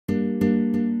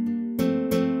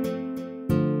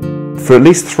for at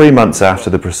least 3 months after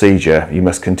the procedure, you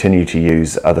must continue to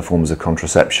use other forms of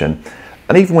contraception.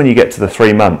 And even when you get to the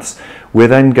 3 months, we're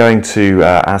then going to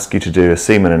ask you to do a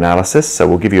semen analysis. So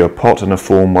we'll give you a pot and a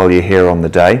form while you're here on the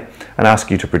day and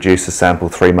ask you to produce a sample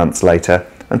 3 months later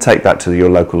and take that to your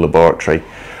local laboratory.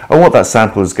 And what that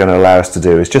sample is going to allow us to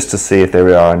do is just to see if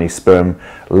there are any sperm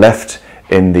left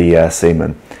in the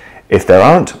semen. If there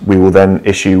aren't, we will then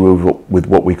issue with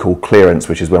what we call clearance,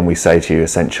 which is when we say to you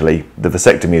essentially, the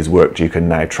vasectomy has worked, you can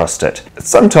now trust it.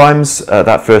 Sometimes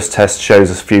that first test shows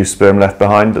a few sperm left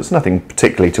behind. There's nothing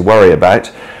particularly to worry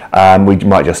about. We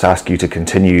might just ask you to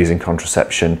continue using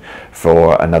contraception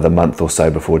for another month or so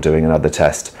before doing another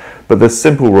test. But the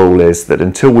simple rule is that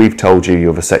until we've told you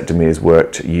your vasectomy has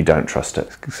worked, you don't trust it.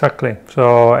 Exactly.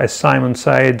 So as Simon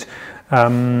said,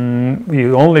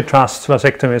 you only trust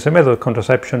vasectomy as a method of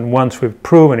contraception once we've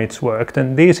proven it's worked,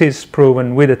 and this is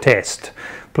proven with a test.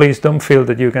 Please don't feel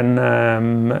that you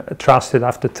can trust it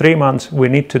after 3 months. We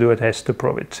need to do a test to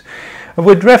prove it.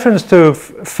 With reference to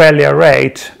failure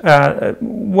rate,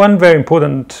 one very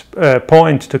important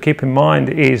point to keep in mind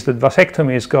is that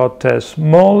vasectomy has got the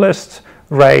smallest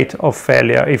rate of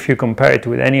failure if you compare it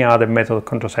with any other method of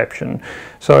contraception.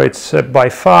 So it's by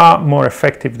far more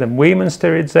effective than women's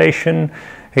sterilization,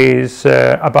 is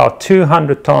about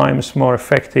 200 times more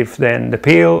effective than the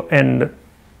pill, and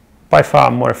by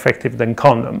far more effective than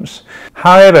condoms.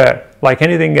 However, like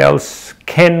anything else,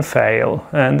 can fail,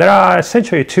 and there are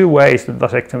essentially two ways that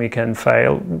vasectomy can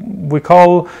fail. We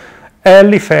call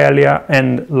early failure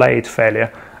and late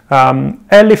failure.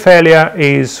 Early failure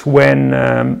is when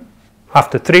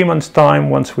after 3 months' time,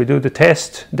 once we do the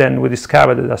test, then we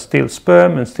discover that there are still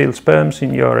sperm and still sperms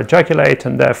in your ejaculate,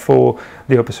 and therefore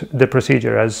the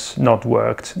procedure has not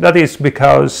worked. That is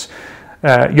because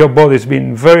your body's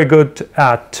been very good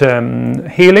at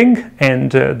healing,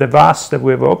 and the vas that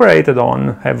we've operated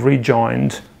on have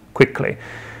rejoined quickly.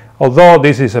 Although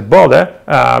this is a bother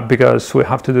because we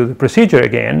have to do the procedure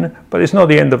again, but it's not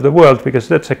the end of the world, because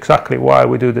that's exactly why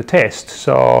we do the test.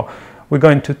 So we're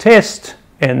going to test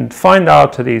and find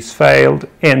out that it's failed,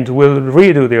 and we'll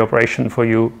redo the operation for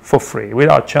you for free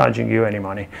without charging you any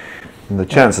money. And the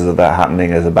chances of that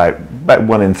happening is about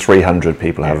 1 in 300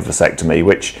 people have a vasectomy,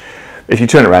 which if you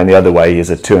turn it around the other way is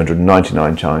a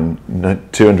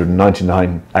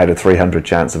 299 out of 300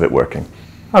 chance of it working.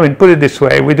 I mean, put it this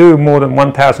way, we do more than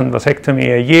 1,000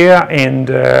 vasectomy a year,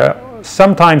 and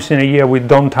sometimes in a year we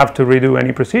don't have to redo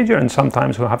any procedure, and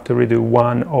sometimes we'll have to redo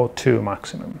 1 or 2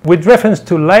 maximum. With reference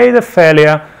to later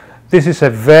failure, this is a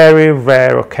very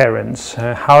rare occurrence.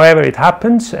 However, it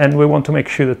happens, and we want to make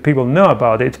sure that people know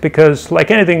about it, because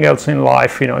like anything else in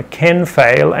life, you know, it can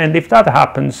fail, and if that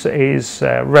happens, is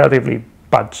a relatively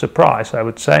bad surprise, I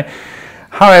would say.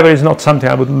 However, it's not something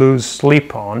I would lose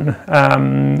sleep on.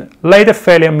 Later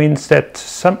failure means that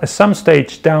at some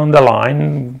stage down the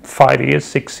line, 5 years,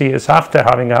 6 years after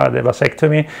having had a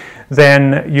vasectomy,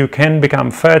 then you can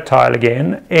become fertile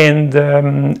again, and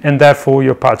therefore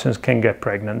your partners can get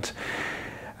pregnant.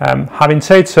 Having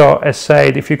said so, as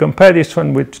said, if you compare this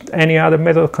one with any other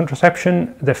method of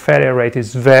contraception, the failure rate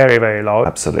is very, very low.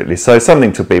 Absolutely. So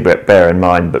something to bear in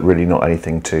mind, but really not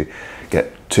anything to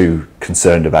get too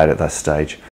concerned about at that stage.